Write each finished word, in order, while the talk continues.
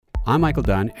I'm Michael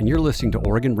Dunn, and you're listening to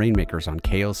Oregon Rainmakers on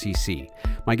KLCC.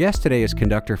 My guest today is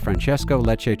conductor Francesco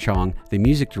Lecce-Chong, the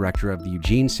music director of the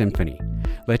Eugene Symphony.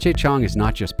 Lecce-Chong is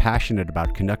not just passionate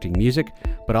about conducting music,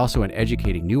 but also in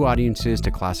educating new audiences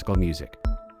to classical music.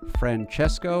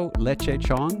 Francesco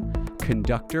Lecce-Chong,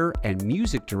 conductor and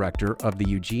music director of the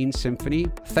Eugene Symphony.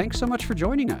 Thanks so much for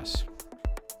joining us.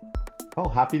 Oh,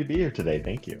 happy to be here today.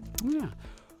 Thank you. Yeah.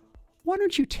 Why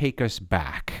don't you take us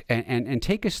back and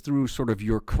take us through sort of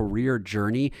your career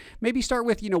journey? Maybe start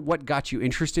with, what got you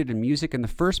interested in music in the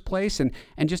first place, and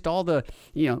just all the,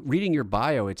 reading your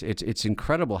bio, it's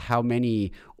incredible how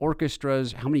many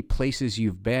orchestras, how many places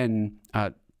you've been.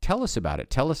 Tell us about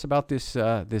it. Tell us about this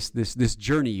this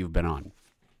journey you've been on.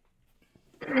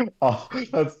 Oh,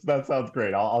 that sounds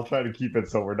great. I'll try to keep it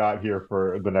so we're not here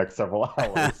for the next several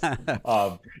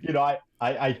hours.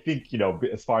 I think,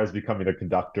 as far as becoming a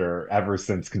conductor, ever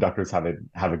since conductors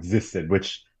have existed,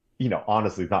 which,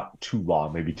 honestly is not too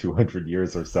long, maybe 200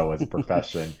 years or so as a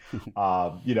profession,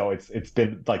 it's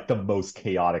been like the most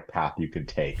chaotic path you can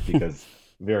take, because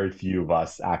very few of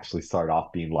us actually start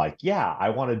off being like, yeah,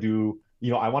 I want to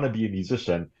be a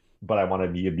musician, but I want to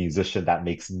be a musician that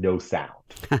makes no sound.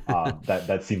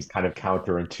 That seems kind of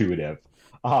counterintuitive.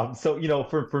 So,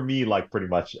 for me, like pretty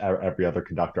much every other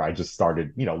conductor, I just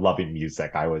started, loving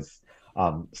music. I was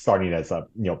starting as a,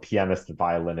 pianist and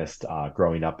violinist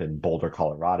growing up in Boulder,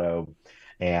 Colorado.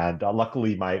 And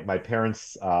luckily, my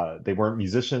parents, they weren't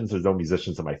musicians. There's no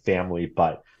musicians in my family,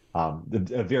 but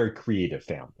a very creative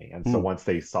family. And so once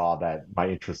they saw that my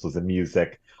interest was in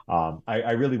music,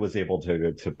 I really was able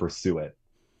to pursue it.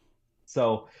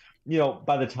 So,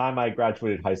 by the time I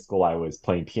graduated high school, I was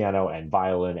playing piano and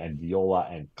violin and viola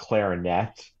and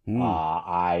clarinet.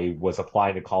 I was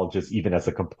applying to colleges even as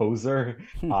a composer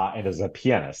and as a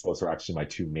pianist. Those are actually my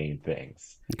two main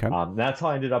things. Okay. That's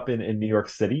how I ended up in New York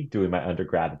City doing my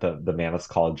undergrad at the Mannes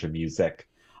College of Music.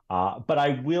 But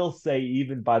I will say,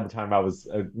 even by the time I was,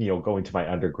 going to my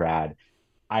undergrad,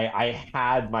 I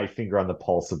had my finger on the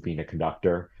pulse of being a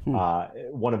conductor.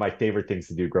 One of my favorite things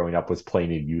to do growing up was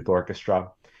playing in youth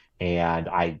orchestra. And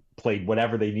I played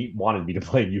whatever they wanted me to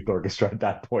play in youth orchestra at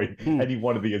that point, any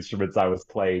one of the instruments I was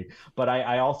playing. But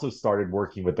I also started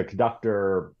working with the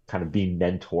conductor, kind of being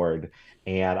mentored.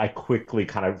 And I quickly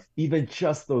kind of, even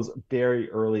just those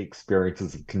very early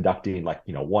experiences of conducting, like,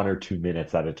 1 or 2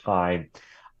 minutes at a time,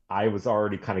 I was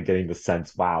already kind of getting the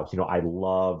sense, wow, I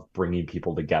love bringing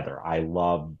people together. I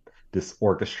love this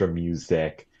orchestra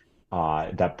music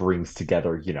that brings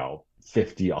together,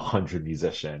 50, 100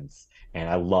 musicians. And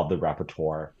I love the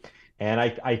repertoire. And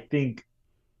I think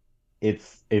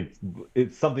it's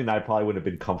something that I probably wouldn't have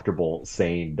been comfortable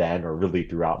saying then, or really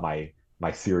throughout my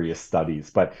serious studies,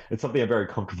 but it's something I'm very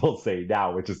comfortable saying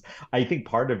now, which is, I think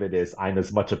part of it is I'm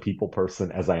as much a people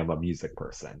person as I am a music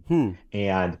person.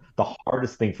 And the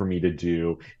hardest thing for me to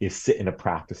do is sit in a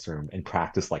practice room and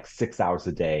practice like 6 hours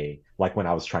a day, like when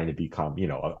I was trying to become,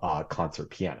 a concert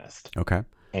pianist. Okay.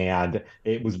 And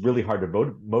it was really hard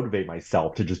to motivate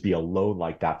myself to just be alone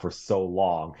like that for so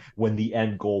long, when the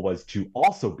end goal was to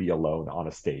also be alone on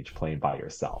a stage playing by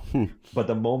yourself. But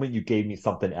the moment you gave me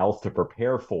something else to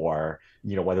prepare for,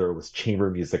 whether it was chamber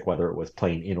music, whether it was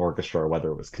playing in orchestra, or whether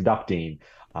it was conducting,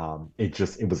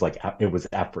 it was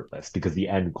effortless, because the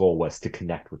end goal was to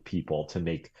connect with people, to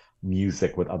make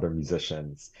music with other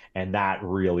musicians. And that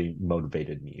really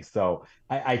motivated me. So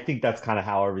I think that's kind of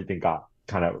how everything got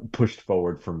kind of pushed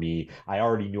forward for me. I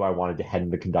already knew I wanted to head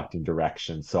in the conducting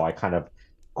direction, so I kind of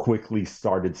quickly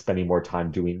started spending more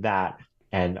time doing that.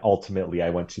 And ultimately, I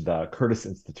went to the Curtis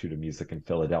Institute of Music in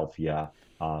Philadelphia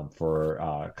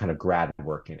for kind of grad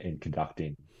work in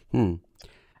conducting.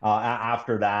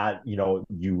 After that,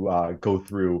 you go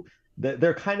through.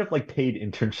 They're kind of like paid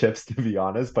internships, to be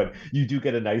honest, but you do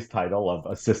get a nice title of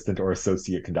assistant or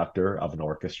associate conductor of an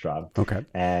orchestra. Okay.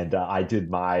 And I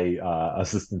did my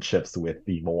assistantships with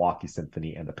the Milwaukee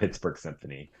Symphony and the Pittsburgh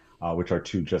Symphony, which are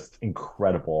two just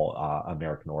incredible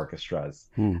American orchestras.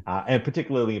 And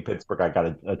particularly in Pittsburgh, I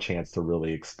got a chance to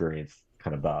really experience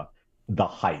kind of the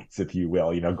heights, if you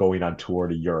will, going on tour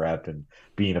to Europe and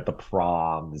being at the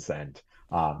proms and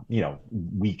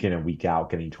week in and week out,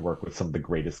 getting to work with some of the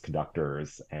greatest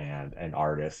conductors and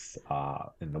artists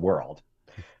in the world.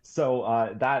 So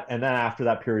and then after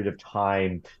that period of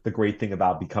time, the great thing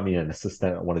about becoming an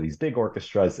assistant at one of these big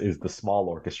orchestras is the small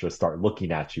orchestras start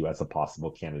looking at you as a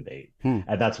possible candidate.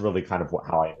 And that's really kind of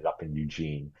how I ended up in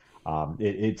Eugene.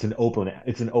 It's an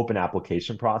open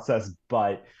application process,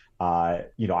 but I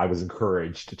was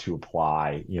encouraged to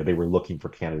apply. They were looking for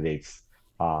candidates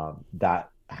that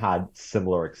had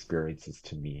similar experiences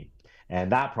to me.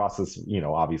 And that process,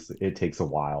 obviously it takes a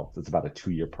while. It's about a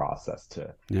 2-year process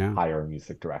to Yeah. hire a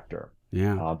music director.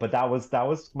 Yeah. But that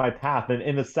was my path, and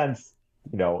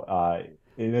you know, uh,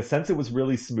 in a sense, it was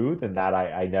really smooth, in that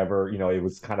I never, it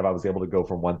was kind of, I was able to go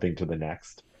from one thing to the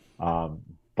next. Um,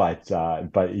 but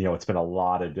it's been a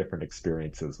lot of different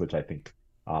experiences, which I think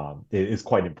is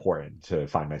quite important to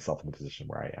find myself in the position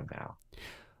where I am now.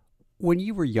 When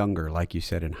you were younger, like you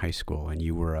said in high school, and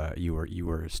you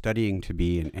were studying to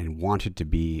be and wanted to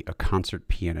be a concert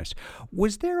pianist,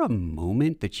 was there a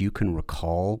moment that you can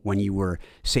recall when you were,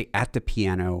 say, at the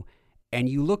piano and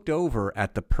you looked over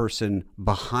at the person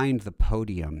behind the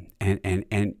podium,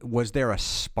 and was there a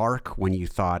spark when you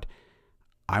thought,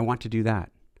 I want to do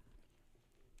that?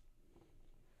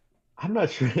 I'm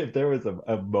not sure if there was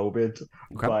a moment,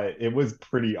 Okay. but it was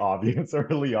pretty obvious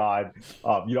early on.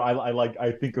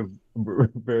 I think of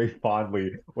very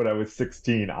fondly when I was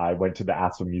 16. I went to the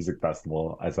Aspen Music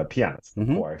Festival as a pianist, of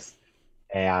Mm-hmm. course.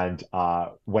 And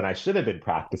when I should have been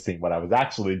practicing, what I was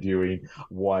actually doing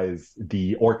was,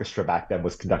 the orchestra back then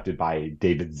was conducted by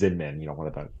David Zinman, one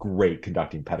of the great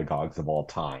conducting pedagogues of all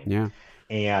time. Yeah.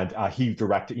 And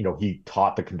he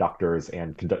taught the conductors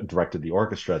and directed the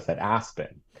orchestras at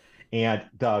Aspen. And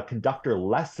the conductor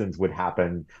lessons would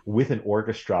happen with an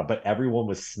orchestra, but everyone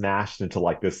was smashed into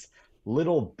like this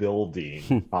little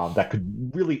building that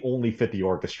could really only fit the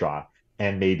orchestra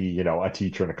and maybe, a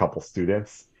teacher and a couple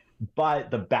students. But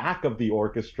the back of the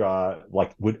orchestra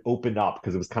like would open up,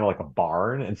 because it was kind of like a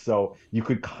barn, and so you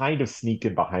could kind of sneak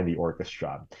in behind the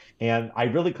orchestra. And I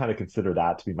really kind of consider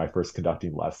that to be my first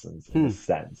conducting lessons, in a Hmm.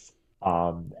 sense.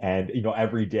 And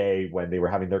every day when they were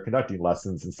having their conducting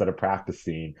lessons, instead of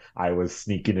practicing, I was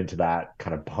sneaking into that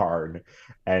kind of barn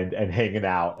and hanging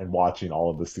out and watching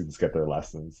all of the students get their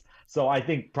lessons. So I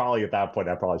think probably at that point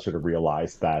I probably should have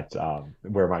realized that,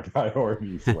 where my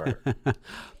priorities were.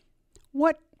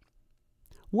 What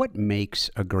what makes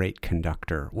a great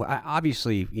conductor? Well,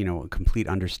 obviously, a complete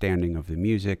understanding of the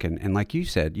music, and like you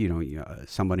said,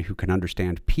 somebody who can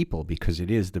understand people, because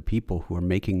it is the people who are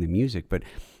making the music. But,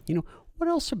 what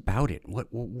else about it?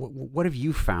 What have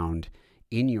you found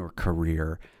in your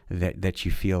career that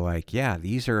you feel like, yeah,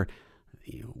 these are,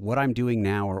 what I'm doing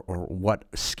now, or what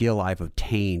skill I've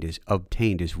obtained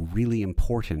is really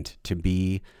important to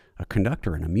be a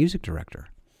conductor and a music director?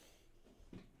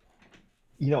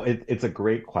 It's a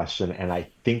great question, and I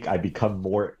think I become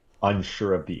more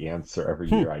unsure of the answer every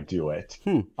Hmm. year I do it.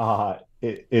 Hmm.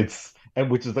 It's and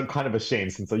which is a kind of a shame,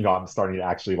 since I'm starting to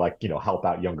actually, like, help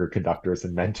out younger conductors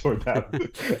and mentor them,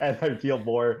 and I feel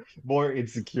more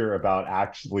insecure about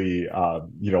actually,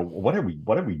 what are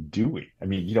we doing? I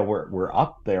mean, we're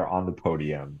up there on the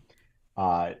podium.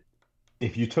 Uh,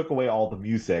 if you took away all the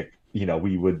music,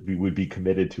 we would be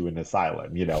committed to an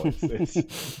asylum.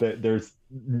 There's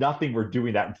nothing we're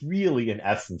doing that really, in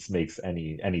essence, makes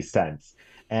any sense.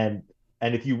 And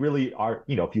and if you really are,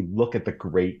 if you look at the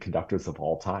great conductors of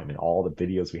all time and all the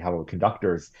videos we have of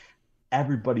conductors,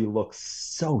 everybody looks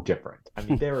so different. I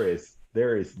mean, there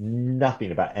is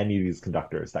nothing about any of these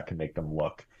conductors that can make them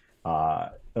look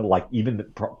like,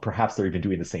 even perhaps they're even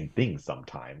doing the same thing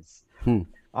sometimes. Hmm.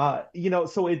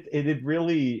 So it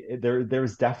really,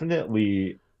 there's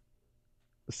definitely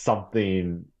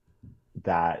something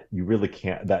that you really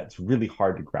can't, that's really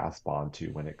hard to grasp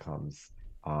onto when it comes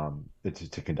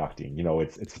to conducting.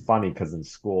 It's funny, because in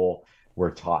school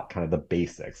we're taught kind of the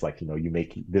basics, like, you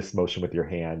make this motion with your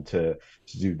hand to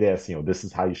do this. This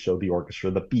is how you show the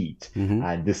orchestra the beat, Mm-hmm.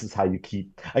 and this is how you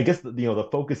keep, I guess, the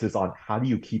focus is on how do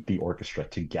you keep the orchestra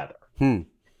together. Hmm.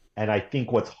 And I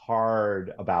think what's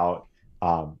hard about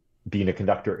being a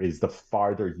conductor is, the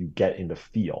farther you get in the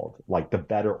field, like the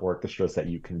better orchestras that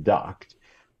you conduct,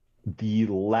 the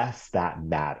less that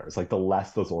matters. Like, the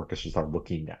less those orchestras are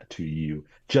looking to you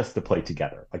just to play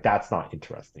together. Like, that's not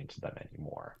interesting to them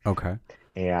anymore. Okay.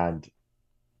 And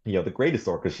the greatest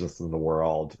orchestras in the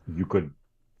world, they're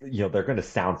going to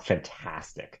sound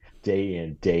fantastic day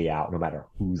in, day out, no matter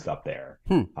who's up there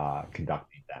Hmm.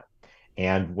 conducting them.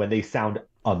 And when they sound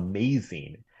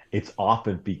amazing, it's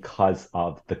often because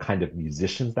of the kind of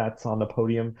musicians that's on the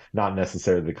podium, not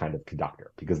necessarily the kind of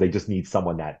conductor, because they just need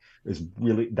someone that is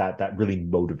really, that really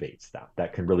motivates them,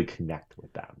 that can really connect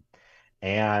with them.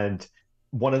 And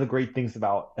one of the great things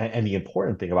about, and the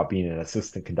important thing about being an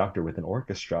assistant conductor with an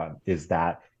orchestra, is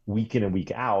that week in and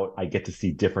week out, I get to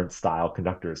see different style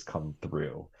conductors come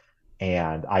through.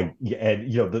 And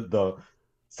the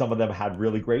some of them had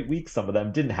really great weeks, some of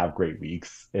them didn't have great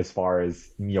weeks, as far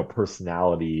as,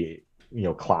 personality,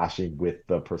 clashing with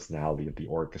the personality of the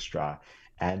orchestra.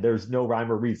 And there's no rhyme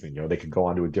or reason. They could go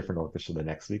on to a different orchestra the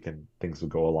next week and things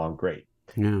would go along great.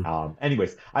 Yeah.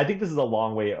 Anyways, I think this is a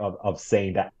long way of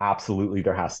saying that absolutely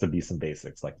there has to be some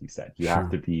basics, like you said. You have Sure.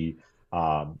 to be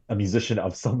a musician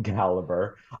of some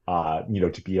caliber,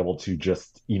 to be able to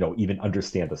just, even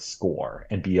understand a score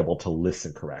and be able to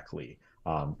listen correctly.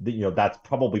 That's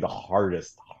probably the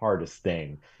hardest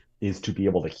thing is to be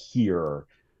able to hear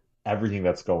everything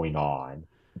that's going on,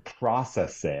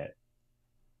 process it,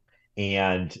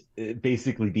 and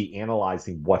basically be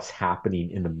analyzing what's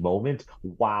happening in the moment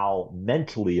while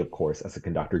mentally, of course, as a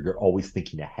conductor, you're always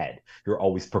thinking ahead. You're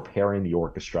always preparing the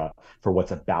orchestra for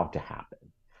what's about to happen.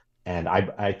 And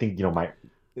I think, my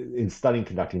in studying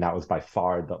conducting, that was by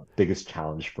far the biggest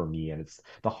challenge for me. And it's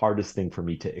the hardest thing for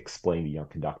me to explain to young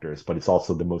conductors, but it's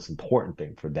also the most important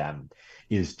thing for them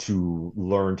is to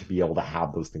learn to be able to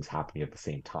have those things happening at the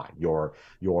same time. You're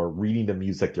reading the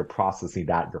music, you're processing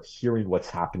that, you're hearing what's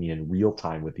happening in real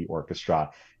time with the orchestra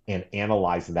and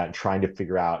analyzing that and trying to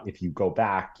figure out if you go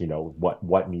back,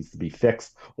 what needs to be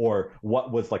fixed or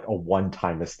what was like a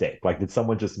one-time mistake. Like, did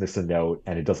someone just miss a note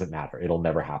and it doesn't matter? It'll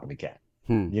never happen again.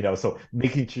 Hmm. So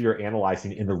making sure you're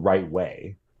analyzing in the right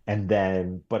way. And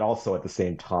then, but also at the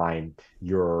same time,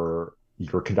 you're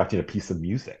conducting a piece of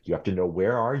music. You have to know,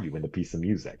 where are you in the piece of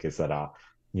music? Is it a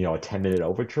 10-minute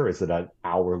overture? Is it an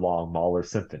hour-long Mahler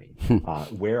symphony?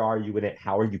 Where are you in it?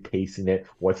 How are you pacing it?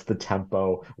 What's the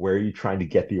tempo? Where are you trying to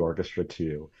get the orchestra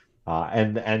to?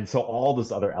 And so all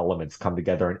those other elements come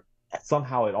together, and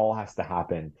somehow it all has to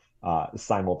happen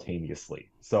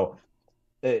simultaneously. So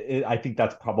I think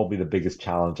that's probably the biggest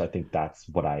challenge. I think that's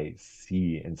what I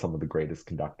see in some of the greatest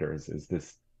conductors is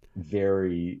this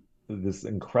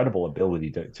incredible ability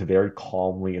to very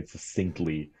calmly and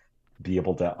succinctly be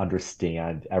able to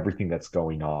understand everything that's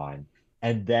going on.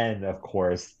 And then, of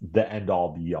course, the end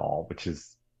all be all, which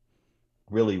is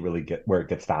really, really where it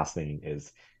gets fascinating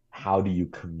is how do you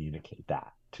communicate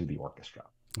that to the orchestra?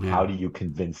 How Yeah. do you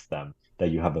convince them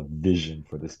that you have a vision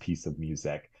for this piece of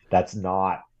music that's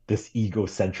not this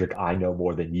egocentric I know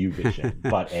more than you vision,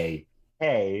 but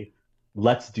hey,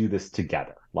 let's do this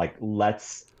together. Like,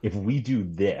 if we do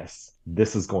this,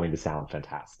 this is going to sound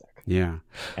fantastic. Yeah.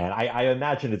 And I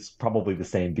imagine it's probably the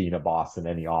same being a boss in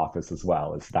any office as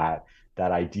well, is that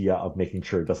idea of making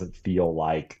sure it doesn't feel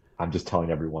like I'm just telling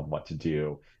everyone what to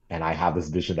do and I have this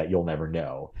vision that you'll never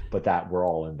know, but that we're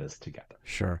all in this together.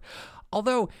 Sure.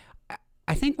 Although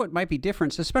I think what might be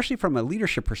different, especially from a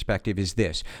leadership perspective, is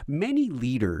this. Many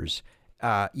leaders,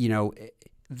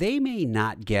 they may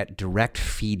not get direct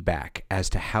feedback as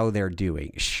to how they're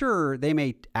doing. Sure, they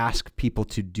may ask people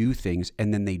to do things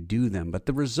and then they do them, but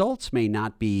the results may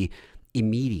not be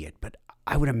immediate. But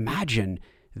I would imagine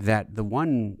that the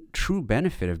one true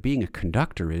benefit of being a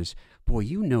conductor is, boy,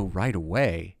 you know right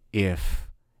away if,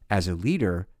 as a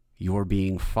leader, you're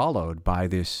being followed by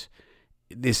this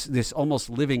almost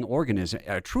living organism,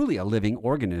 truly a living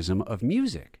organism of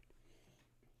music.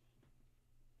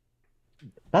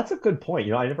 That's a good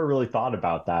point. I never really thought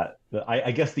about that.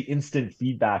 I guess the instant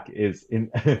feedback is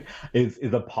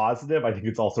is a positive. I think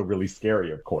it's also really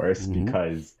scary, of course, Mm-hmm.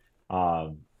 because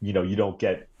you don't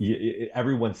get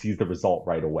everyone sees the result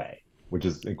right away, which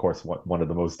is, of course, one of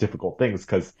the most difficult things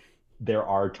because there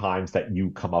are times that you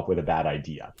come up with a bad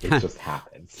idea. It just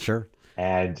happens. Sure.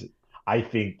 And I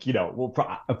think,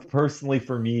 personally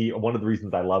for me, one of the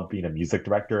reasons I love being a music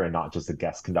director and not just a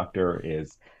guest conductor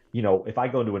is, if I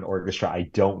go into an orchestra I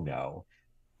don't know,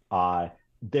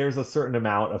 there's a certain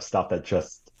amount of stuff that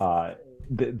just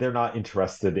they're not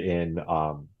interested in.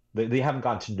 They haven't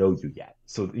gotten to know you yet,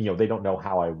 so they don't know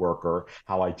how I work or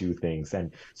how I do things.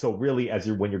 And so really,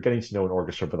 when you're getting to know an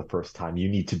orchestra for the first time, you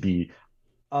need to be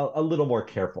a little more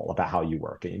careful about how you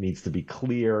work. It needs to be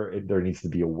clear. There needs to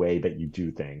be a way that you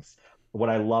do things. What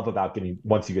I love about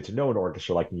once you get to know an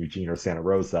orchestra like in Eugene or Santa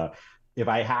Rosa, if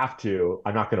I have to,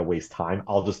 I'm not going to waste time.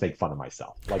 I'll just make fun of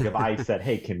myself. Like if I said,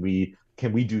 hey, can we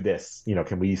do this?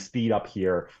 Can we speed up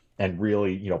here and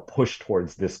really, push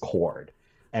towards this chord?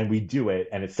 And we do it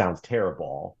and it sounds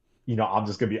terrible. I'll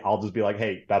just be like,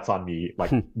 hey, that's on me.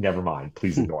 Like, never mind.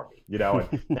 Please ignore me.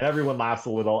 And everyone laughs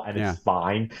a little and it's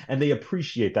fine. And they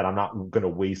appreciate that I'm not going to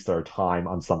waste their time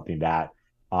on something that,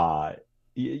 that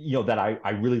I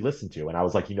really listened to. And I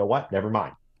was like, you know what? Never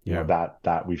mind.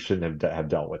 That we shouldn't have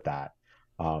dealt with that.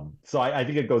 So I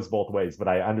think it goes both ways, but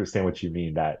I understand what you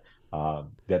mean that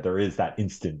there is that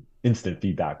instant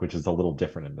feedback, which is a little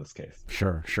different in this case.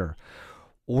 Sure.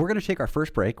 We're going to take our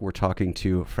first break. We're talking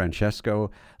to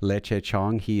Francesco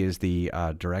Lecce-Chong. He is the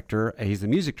director. He's the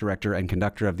music director and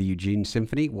conductor of the Eugene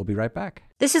Symphony. We'll be right back.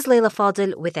 This is Leila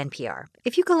Fadel with NPR.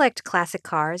 If you collect classic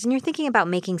cars and you're thinking about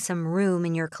making some room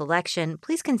in your collection,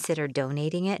 please consider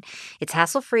donating it. It's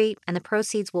hassle-free, and the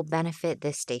proceeds will benefit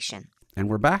this station. And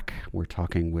we're back. We're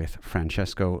talking with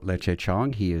Francesco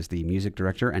Lecce-Chong. He is the music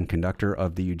director and conductor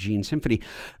of the Eugene Symphony.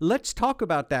 Let's talk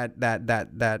about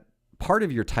that part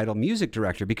of your title, music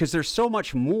director, because there's so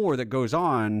much more that goes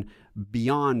on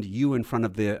beyond you in front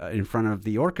of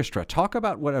the orchestra. Talk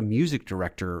about what a music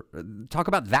director. Talk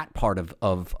about that part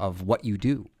of what you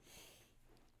do.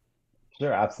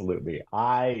 Sure, absolutely.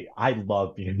 I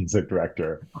love being a music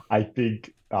director. I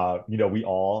think we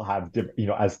all have different,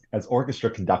 as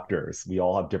orchestra conductors, we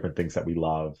all have different things that we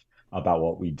love about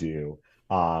what we do.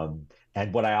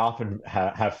 And what I often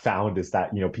have found is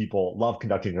that, people love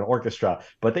conducting an orchestra,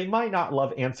 but they might not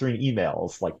love answering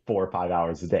emails like 4 or 5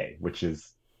 hours a day, which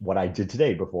is what I did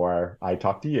today before I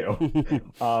talked to you.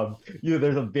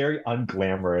 There's a very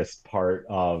unglamorous part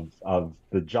of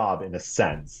the job in a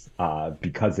sense,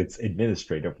 because it's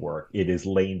administrative work. It is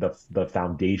laying the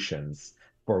foundations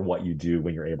for what you do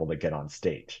when you're able to get on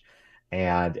stage.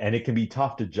 And it can be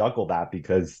tough to juggle that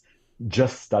because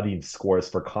just studying scores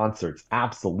for concerts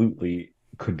absolutely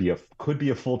could be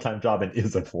a full-time job and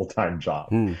is a full-time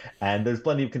job. And there's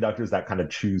plenty of conductors that kind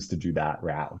of choose to do that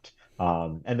route.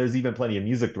 And there's even plenty of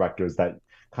music directors that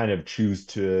kind of choose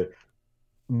to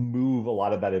move a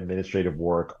lot of that administrative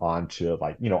work onto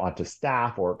onto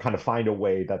staff, or kind of find a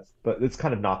way but it's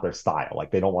kind of not their style. Like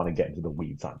they don't want to get into the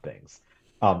weeds on things.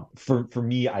 For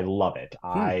me, I love it.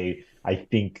 I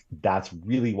think that's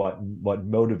really what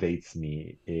motivates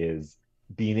me, is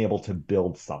being able to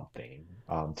build something,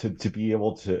 to be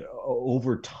able to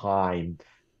over time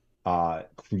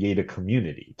create a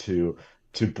community, to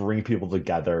bring people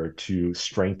together, to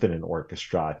strengthen an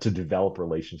orchestra, to develop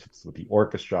relationships with the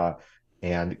orchestra,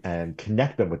 and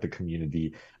connect them with the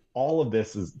community. All of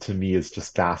this to me is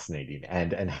just fascinating,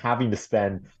 and having to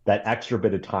spend that extra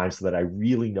bit of time so that I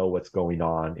really know what's going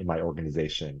on in my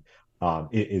organization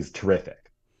is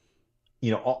terrific.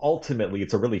 Ultimately,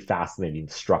 it's a really fascinating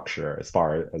structure as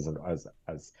far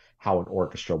as how an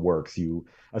orchestra works. You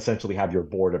essentially have your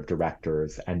board of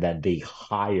directors, and then they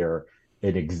hire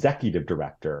an executive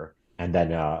director and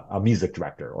then a music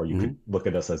director, or you could look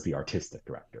at us as the artistic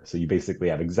director. So you basically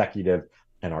have executive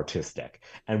and artistic,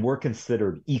 and we're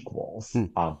considered equals,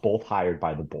 both hired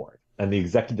by the board. And the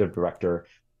executive director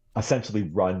essentially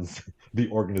runs the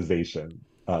organization,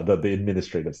 the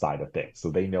administrative side of things. So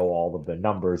they know all of the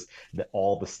numbers, that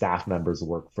all the staff members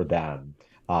work for them.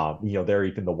 They're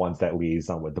even the ones that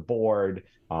liaison with the board.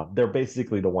 They're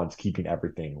basically the ones keeping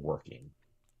everything working.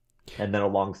 And then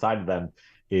alongside of them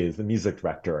is the music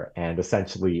director, and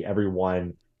essentially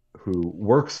everyone who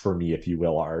works for me, if you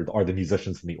will, are the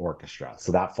musicians in the orchestra.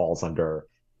 So that falls under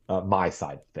my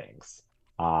side of things.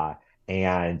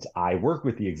 And I work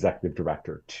with the executive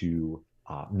director to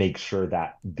make sure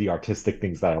that the artistic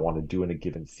things that I want to do in a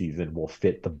given season will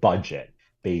fit the budget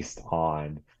based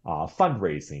on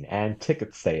fundraising and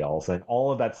ticket sales and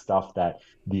all of that stuff that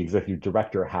the executive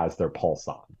director has their pulse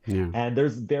on. Yeah. And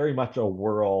there's very much a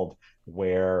world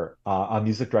where a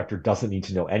music director doesn't need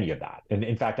to know any of that. And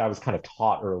in fact, I was kind of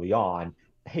taught early on,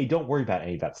 hey, don't worry about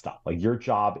any of that stuff. Like, your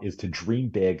job is to dream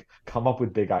big, come up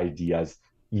with big ideas,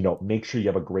 make sure you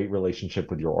have a great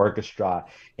relationship with your orchestra,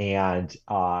 and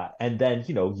then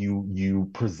you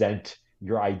present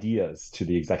your ideas to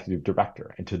the executive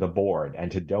director and to the board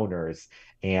and to donors,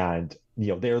 and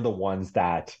they're the ones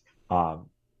that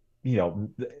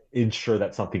ensure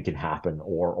that something can happen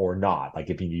or not,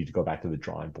 like if you need to go back to the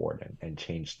drawing board and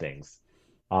change things.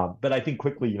 But I think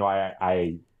quickly,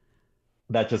 I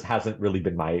that just hasn't really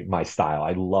been my style.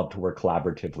 I love to work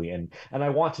collaboratively, and I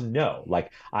want to know,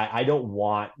 like, I don't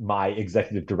want my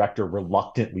executive director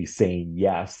reluctantly saying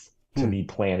yes to me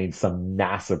planning some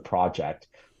massive project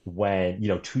when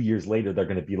 2 years later they're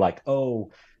going to be like, oh,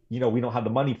 we don't have the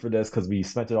money for this because we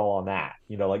spent it all on that.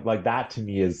 Like that to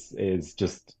me is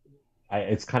just,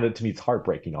 it's kind of, to me, it's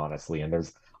heartbreaking, honestly. And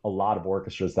there's a lot of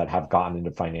orchestras that have gotten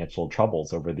into financial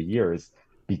troubles over the years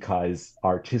because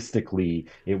artistically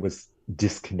it was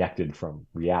disconnected from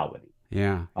reality.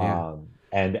 Yeah.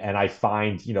 And I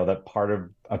find that part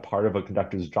of a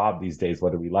conductor's job these days,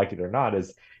 whether we like it or not,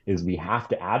 is we have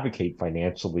to advocate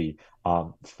financially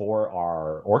for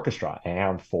our orchestra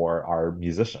and for our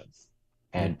musicians.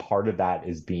 And part of that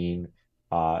is being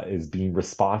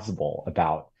responsible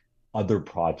about other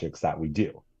projects that we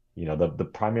do. The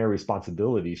primary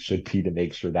responsibility should be to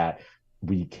make sure that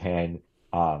we can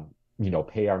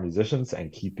pay our musicians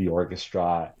and keep the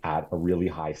orchestra at a really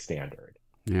high standard.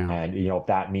 Yeah. And if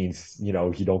that means you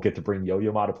don't get to bring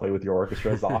Yo-Yo Ma to play with your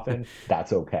orchestra as often,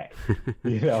 that's okay.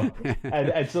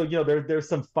 And so there's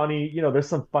some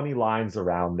funny lines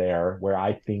around there where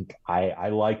I think I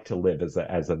like to live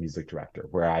as a music director,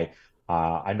 where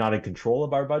I'm not in control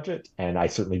of our budget, and I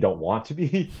certainly don't want to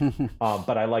be.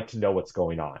 But I like to know what's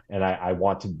going on, and I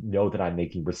want to know that I'm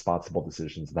making responsible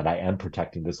decisions, that I am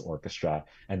protecting this orchestra,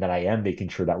 and that I am making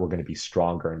sure that we're going to be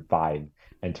stronger in 5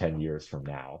 and 10 years from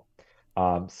now.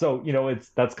 So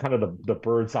that's kind of the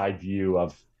bird's eye view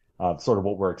of sort of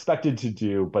what we're expected to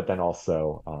do, but then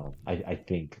also I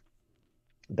think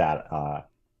that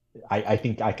I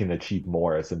think I can achieve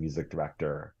more as a music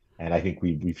director, and I think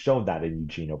we've shown that in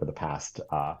Eugene over the past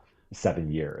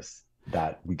 7 years,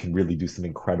 that we can really do some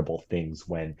incredible things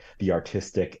when the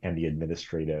artistic and the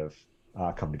administrative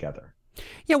come together.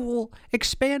 Yeah, well,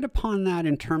 expand upon that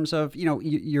in terms of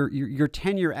your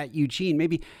tenure at Eugene.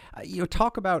 Maybe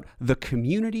talk about the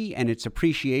community and its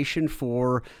appreciation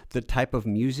for the type of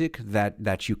music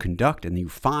that you conduct and you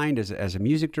find as a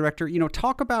music director.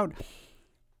 Talk about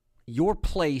your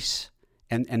place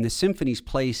and the symphony's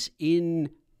place in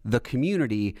the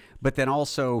community, but then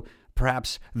also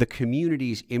perhaps the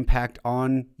community's impact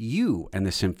on you and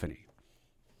the symphony.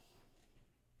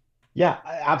 Yeah,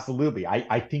 absolutely.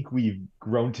 I think we've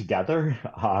grown together.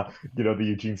 The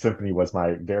Eugene Symphony was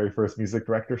my very first music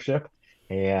directorship,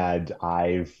 and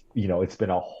it's been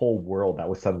a whole world that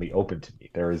was suddenly open to me.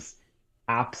 There is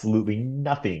absolutely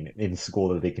nothing in school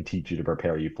that they can teach you to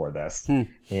prepare you for this.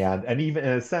 And even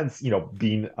in a sense,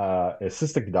 being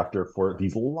assistant conductor for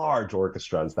these large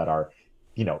orchestras that are,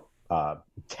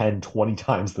 10, 20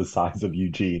 times the size of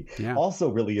Eugene, also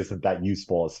really isn't that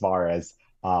useful as far as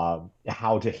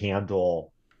how to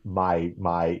handle my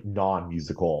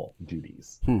non-musical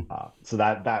duties. So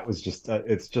that was just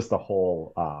it's just a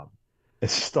whole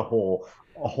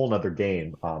nother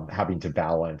game, having to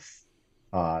balance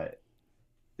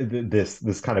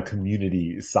this kind of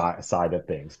community side of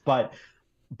things.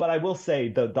 But I will say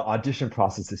the audition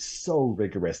process is so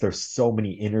rigorous. There's so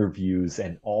many interviews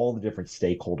and all the different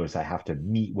stakeholders I have to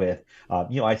meet with.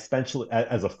 I spent,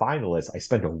 as a finalist, I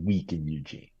spent a week in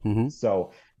Eugene.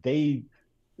 So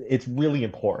it's really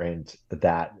important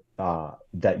that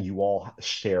you all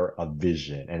share a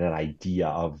vision and an idea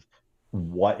of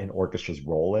what an orchestra's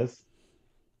role is.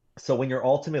 So when you're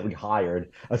ultimately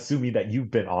hired, assuming that you've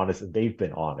been honest and they've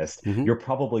been honest, you're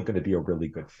probably going to be a really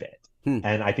good fit.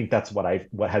 And I think that's what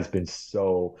has been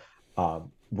so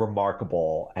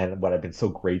remarkable, and what I've been so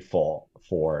grateful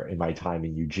for in my time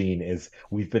in Eugene is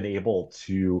we've been able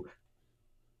to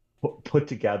put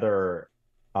together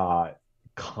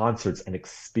concerts and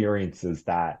experiences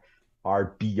that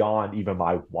are beyond even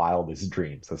my wildest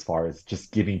dreams, as far as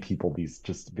just giving people these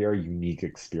just very unique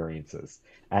experiences.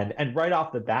 And right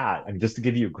off the bat, I mean, just to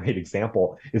give you a great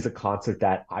example, is a concert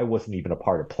that I wasn't even a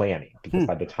part of planning, because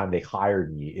by the time they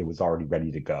hired me, it was already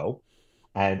ready to go.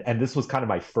 And this was kind of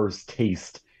my first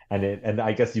taste. And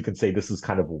I guess you can say this is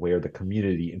kind of where the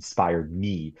community inspired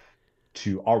me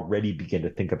to already begin to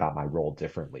think about my role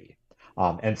differently.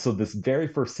 And so this very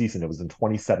first season, it was in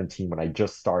 2017 when I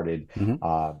just started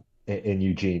in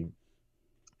Eugene.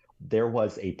 There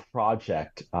was a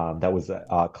project that was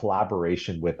a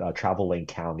collaboration with Travel Lane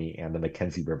County and the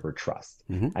Mackenzie River Trust,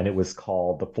 and it was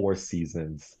called the Four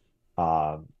Seasons.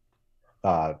 Oh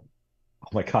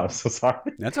my God, I'm so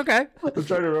sorry. That's okay. I'm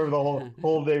trying to remember the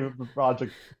whole name of the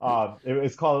project.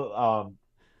 It's called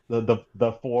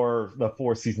the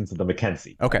Four Seasons of the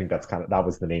Mackenzie. Okay, I think that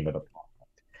was the name of the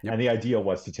project. Yep. And the idea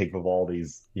was to take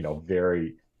Vivaldi's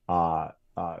very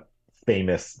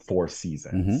famous Four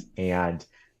Seasons, and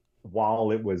while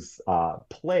it was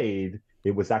played,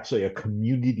 it was actually a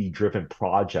community-driven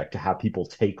project to have people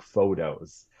take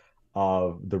photos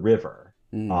of the river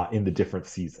in the different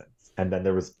seasons. And then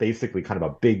there was basically kind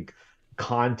of a big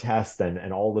contest,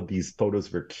 and all of these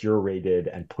photos were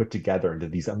curated and put together into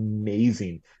these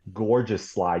amazing,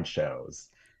 gorgeous slideshows.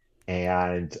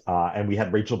 And we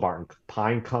had Rachel Barton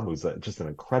Pine come, who's just an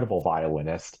incredible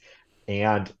violinist,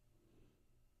 and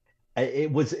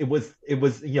it was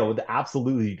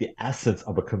absolutely the essence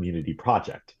of a community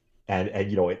project. And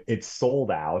it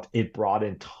sold out. It brought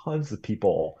in tons of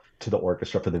people to the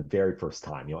orchestra for the very first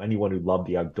time. Anyone who loved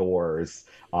the outdoors.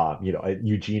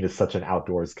 Eugene is such an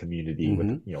outdoors community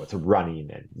with it's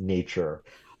running and nature,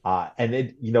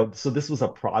 so this was a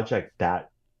project that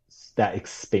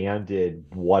expanded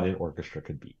what an orchestra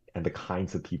could be and the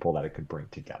kinds of people that it could bring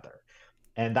together.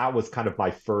 And that was kind of my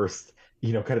first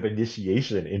kind of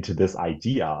initiation into this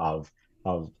idea of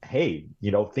hey,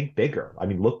 think bigger. I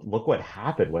mean, look what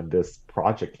happened when this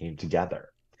project came together.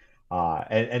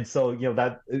 And so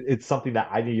that it's something that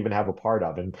I didn't even have a part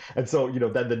of. And so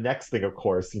then the next thing, of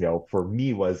course, for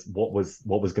me was what was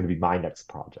going to be my next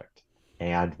project.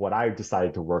 And what I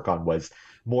decided to work on was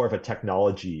more of a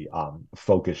technology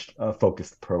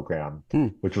focused program,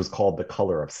 which was called The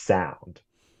Color of Sound.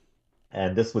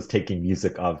 And this was taking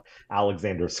music of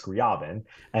Alexander Scriabin.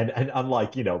 And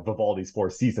unlike, Vivaldi's Four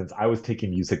Seasons, I was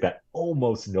taking music that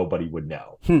almost nobody would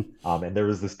know. And there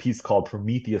was this piece called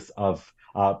Prometheus,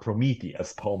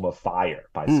 Poem of Fire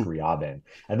by Scriabin.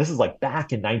 And this is like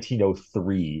back in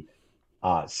 1903.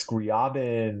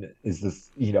 Scriabin is this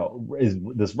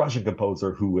Russian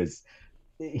composer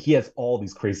he has all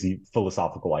these crazy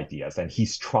philosophical ideas, and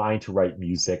he's trying to write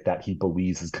music that he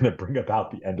believes is going to bring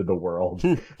about the end of the world.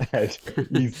 And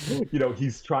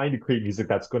he's trying to create music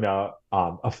that's going to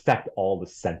affect all the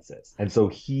senses. And so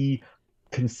he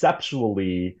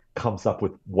conceptually comes up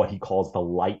with what he calls the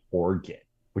light organ,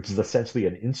 which is essentially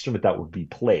an instrument that would be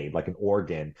played like an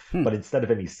organ, but instead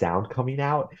of any sound coming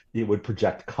out, it would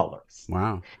project colors.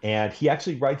 Wow. And he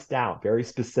actually writes down very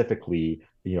specifically,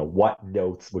 what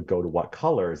notes would go to what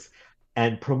colors.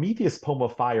 And Prometheus Poem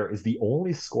of Fire is the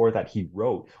only score that he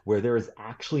wrote where there is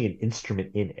actually an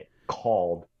instrument in it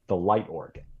called the light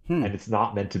organ, and it's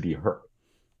not meant to be heard.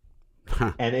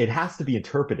 And it has to be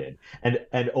interpreted.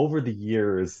 And over the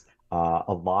years,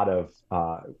 a lot of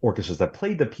orchestras have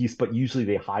played the piece, but usually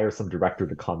they hire some director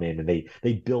to come in and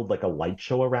they build like a light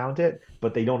show around it,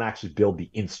 but they don't actually build the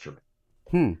instrument.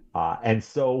 And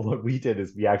so what we did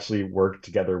is we actually worked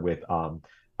together with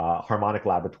Harmonic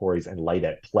Laboratories and Light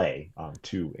at Play,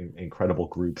 two incredible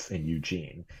groups in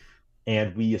Eugene.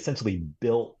 And we essentially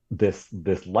built this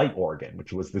light organ,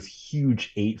 which was this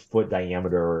huge 8-foot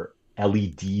diameter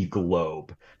LED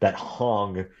globe that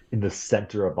hung in the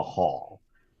center of the hall.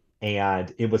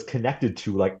 And it was connected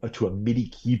to a MIDI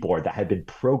keyboard that had been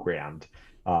programmed,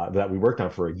 that we worked on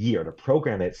for a year to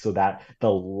program it so that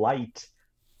the light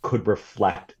could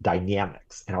reflect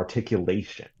dynamics and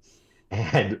articulations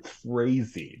and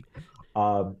phrasing,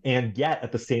 and yet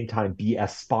at the same time be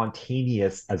as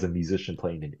spontaneous as a musician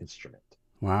playing an instrument.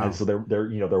 Wow. And so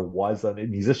there was a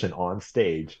musician on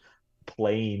stage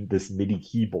playing this MIDI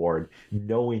keyboard,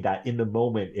 knowing that in the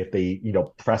moment, if they,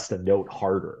 pressed a note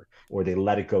harder or they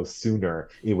let it go sooner,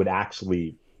 it would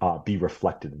actually be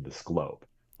reflected in this globe.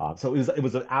 So it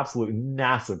was an absolute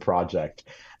massive project,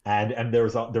 and there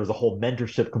was a whole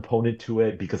mentorship component to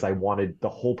it because I wanted the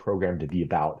whole program to be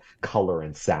about color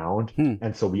and sound,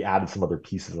 and so we added some other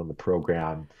pieces on the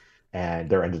program. And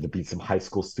there ended up being some high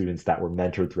school students that were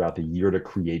mentored throughout the year to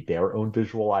create their own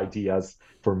visual ideas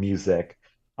for music.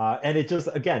 And it just,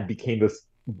 again, became this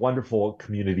wonderful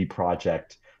community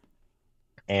project,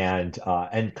 and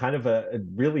kind of a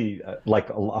really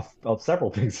of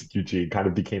several things in Eugene kind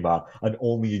of became an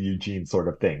only in Eugene sort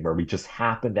of thing, where we just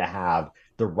happened to have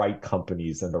the right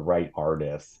companies and the right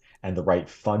artists and the right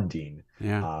funding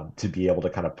to be able to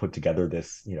kind of put together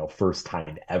this, first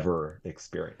time ever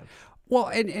experience. Well,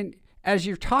 and as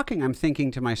you're talking, I'm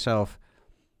thinking to myself,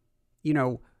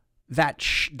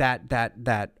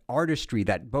 that artistry,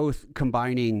 that both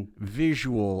combining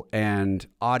visual and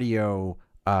audio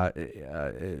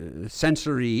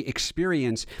sensory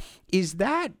experience, is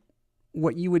that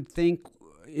what you would think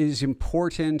is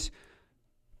important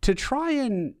to try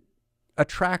and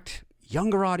attract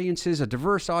younger audiences, a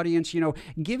diverse audience,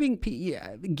 giving people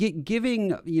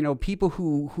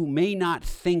who may not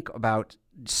think about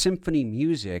symphony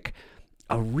music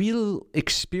a real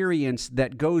experience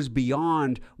that goes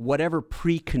beyond whatever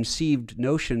preconceived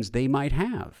notions they might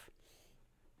have?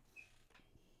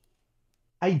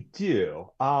 I do.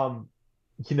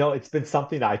 It's been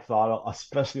something I thought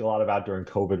especially a lot about during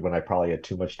COVID when I probably had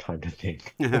too much time to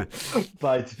think.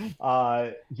 But,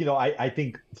 I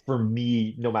think for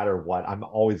me, no matter what, I'm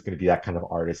always going to be that kind of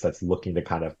artist that's looking to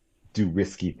kind of do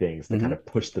risky things, to kind of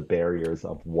push the barriers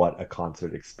of what a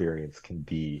concert experience can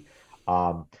be.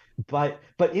 But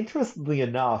interestingly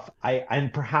enough,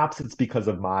 and perhaps it's because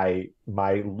of my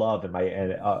love and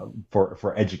my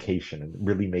for education and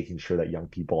really making sure that young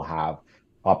people have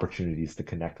opportunities to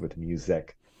connect with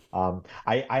music.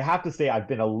 I have to say I've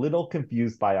been a little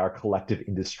confused by our collective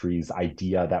industry's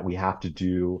idea that we have to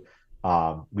do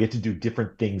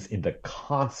different things in the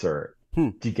concert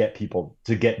to get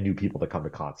new people to come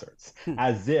to concerts,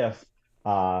 as if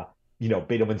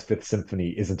Beethoven's Fifth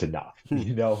Symphony isn't enough.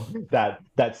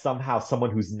 That somehow someone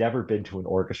who's never been to an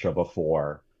orchestra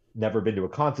before, never been to a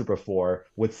concert before,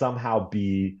 would somehow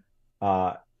be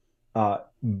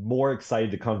more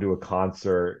excited to come to a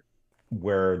concert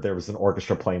where there was an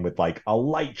orchestra playing with like a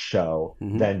light show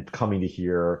than coming to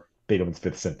hear Beethoven's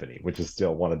Fifth Symphony, which is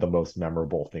still one of the most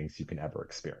memorable things you can ever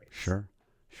experience. Sure.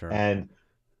 And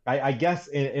I guess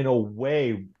in a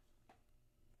way,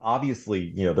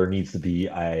 obviously, there needs to be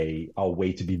a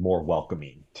way to be more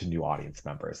welcoming to new audience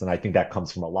members. And I think that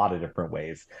comes from a lot of different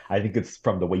ways. I think it's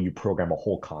from the way you program a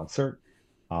whole concert,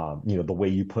 the way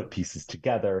you put pieces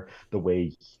together, the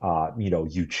way,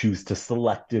 you choose to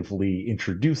selectively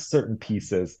introduce certain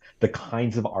pieces, the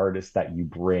kinds of artists that you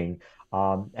bring.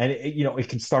 And it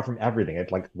can start from everything.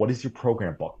 It's like, what does your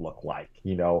program book look like?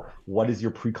 What is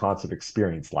your pre-concert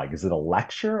experience like? Is it a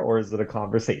lecture or is it a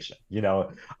conversation?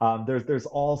 There's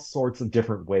all sorts of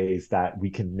different ways that we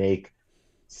can make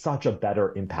such a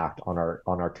better impact on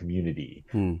our community.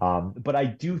 But I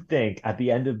do think at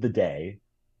the end of the day,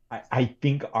 I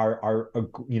think our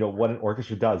what an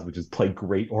orchestra does, which is play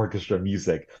great orchestra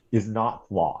music, is not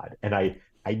flawed. And I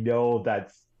know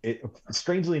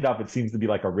strangely enough, it seems to be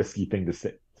like a risky thing to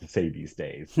say these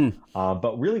days.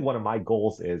 But really, one of my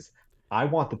goals is I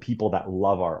want the people that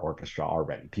love our orchestra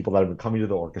already, people that have been coming to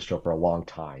the orchestra for a long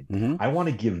time. I want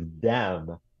to give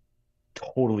them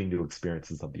totally new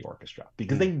experiences of the orchestra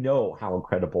because they know how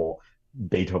incredible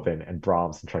Beethoven and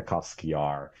Brahms and Tchaikovsky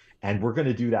are. And we're going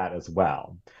to do that as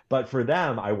well. But for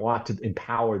them, I want to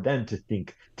empower them to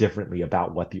think differently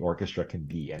about what the orchestra can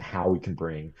be and how we can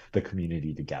bring the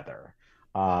community together.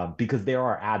 Because they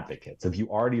are advocates. If you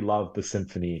already love the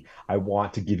symphony, I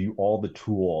want to give you all the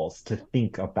tools to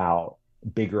think about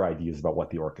bigger ideas about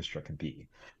what the orchestra can be.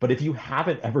 But if you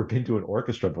haven't ever been to an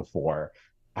orchestra before,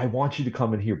 I want you to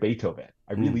come and hear Beethoven.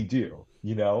 I really do.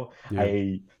 Yeah.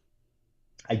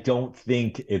 I don't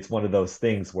think it's one of those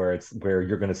things where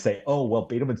you're going to say, oh, well,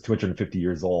 Beethoven's 250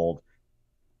 years old,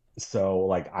 so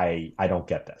like I don't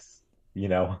get this.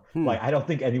 Like I don't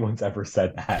think anyone's ever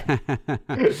said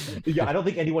that. Yeah, I don't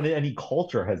think anyone in any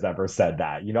culture has ever said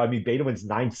that. I mean, Beethoven's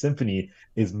Ninth Symphony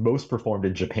is most performed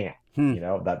in Japan.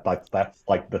 That's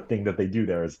like the thing that they do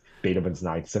there is Beethoven's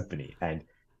Ninth Symphony, and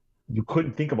you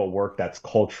couldn't think of a work that's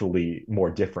culturally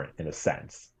more different in a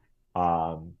sense.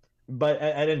 But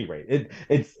at any rate,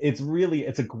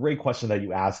 it's a great question that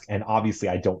you ask, and obviously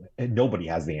nobody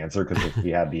has the answer, because if we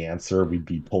had the answer, we'd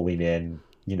be pulling in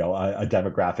a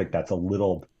demographic that's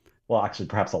actually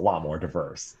perhaps a lot more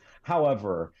diverse.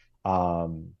 However,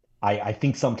 I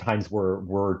think sometimes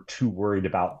we're too worried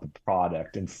about the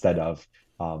product instead of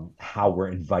how we're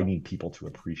inviting people to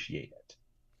appreciate it.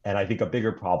 And I think a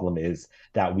bigger problem is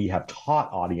that we have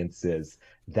taught audiences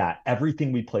that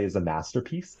everything we play is a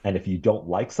masterpiece. And if you don't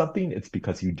like something, it's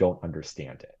because you don't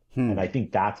understand it. And I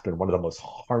think that's been one of the most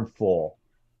harmful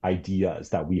ideas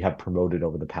that we have promoted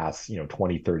over the past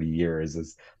 20, 30 years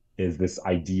is this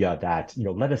idea that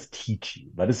let us teach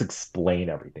you, let us explain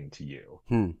everything to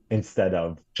you, instead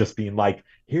of just being like,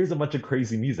 here's a bunch of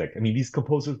crazy music. I mean, these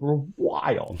composers were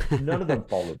wild. None of them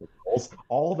followed the rules.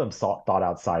 All of them thought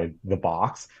outside the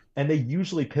box, and they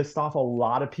usually pissed off a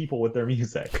lot of people with their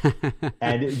music.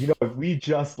 And if we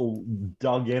just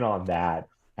dug in on that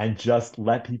and just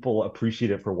let people appreciate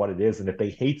it for what it is. And if they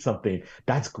hate something,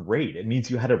 that's great. It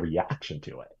means you had a reaction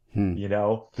to it,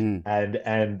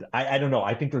 And I don't know.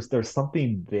 I think there's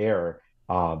something there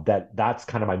that's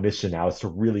kind of my mission now, is to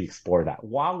really explore that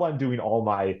while I'm doing all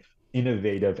my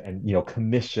innovative and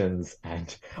commissions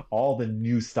and all the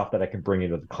new stuff that I can bring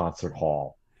into the concert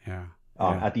hall.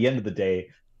 At the end of the day,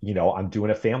 I'm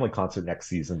doing a family concert next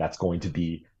season that's going to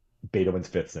be Beethoven's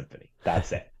Fifth Symphony.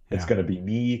 That's it. It's going to be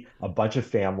me, a bunch of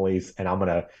families, and I'm going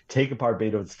to take apart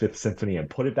Beethoven's Fifth Symphony and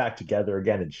put it back together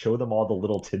again and show them all the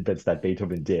little tidbits that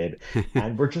Beethoven did.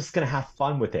 And we're just going to have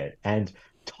fun with it and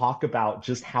talk about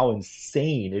just how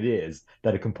insane it is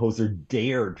that a composer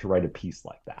dared to write a piece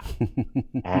like that.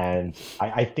 And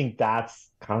I think that's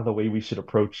kind of the way we should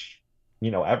approach,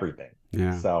 everything.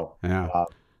 So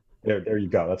there you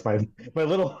go. That's my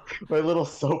little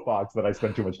soapbox that I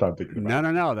spent too much time thinking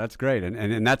about. No, that's great,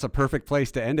 and that's a perfect place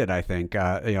to end it, I think.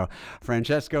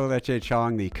 Francesco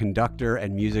Lecce-Chong, the conductor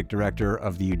and music director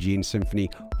of the Eugene Symphony,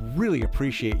 really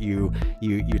appreciate you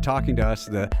talking to us,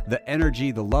 the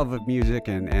energy, the love of music,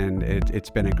 and it's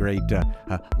been a great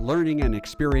learning and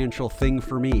experiential thing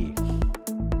for me.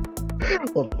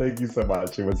 Well, thank you so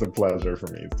much. It was a pleasure for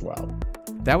me as well.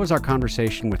 That was our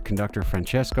conversation with conductor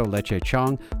Francesco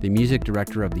Lecce-Chong, the music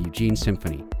director of the Eugene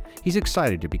Symphony. He's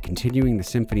excited to be continuing the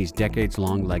symphony's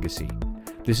decades-long legacy.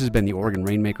 This has been the Oregon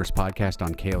Rainmakers podcast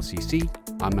on KLCC.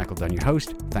 I'm Michael Dunn, your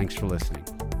host. Thanks for listening.